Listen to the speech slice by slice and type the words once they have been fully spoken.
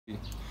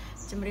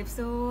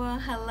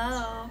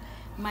Hello,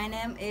 my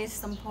name is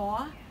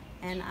Sampor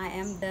and I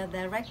am the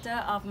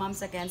director of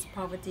Moms Against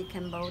Poverty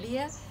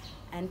Cambodia,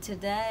 and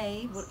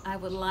today I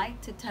would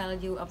like to tell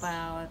you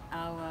about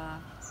our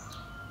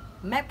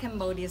Map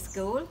Cambodia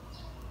school.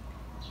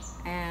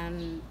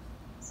 And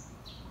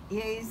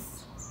here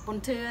is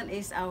Puntun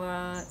is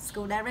our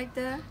school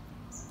director.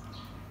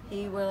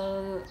 He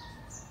will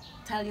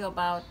tell you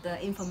about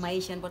the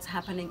information what's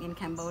happening in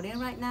Cambodia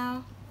right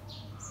now.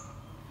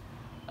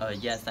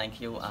 Yes,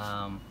 thank you.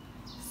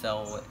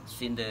 So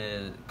since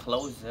the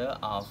closure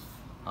of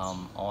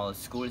all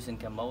schools in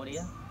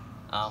Cambodia,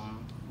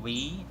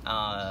 we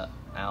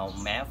our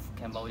Math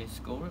Cambodia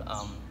school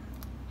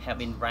have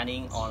been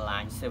running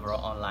several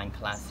online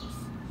classes,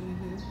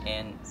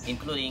 and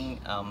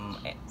including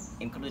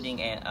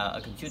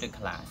a computer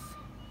class.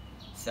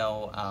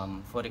 So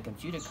for the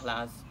computer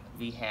class,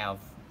 we have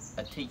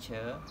a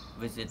teacher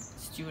visit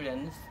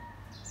students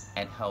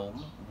at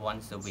home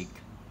once a week.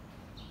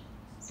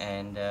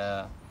 And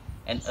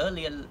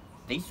earlier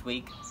this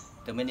week,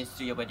 the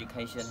Ministry of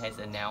Education has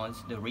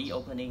announced the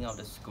reopening of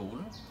the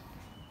school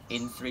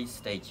in 3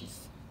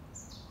 stages.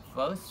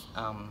 First,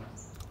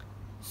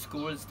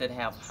 schools that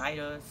have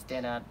higher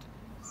standard,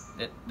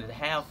 that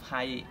have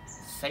high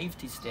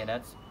safety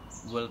standards,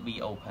 will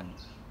be open.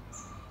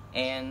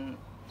 And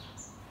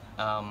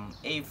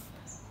if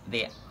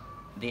there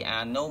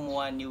are no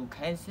more new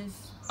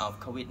cases of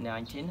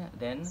COVID-19,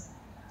 then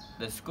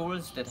the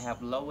schools that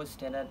have lower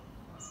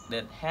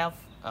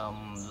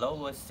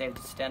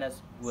safety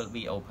standards will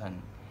be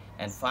open.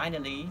 And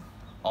finally,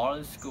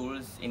 all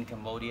schools in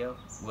Cambodia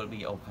will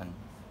be open.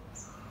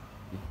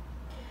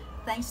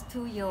 Thanks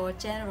to your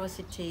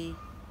generosity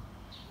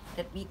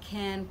that we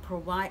can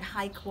provide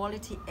high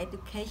quality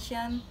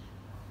education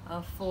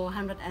for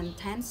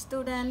 110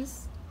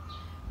 students.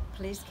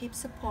 Please keep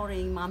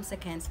supporting Moms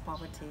Against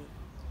Poverty.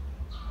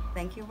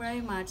 Thank you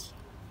very much.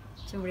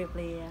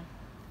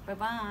 Bye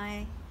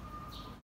bye.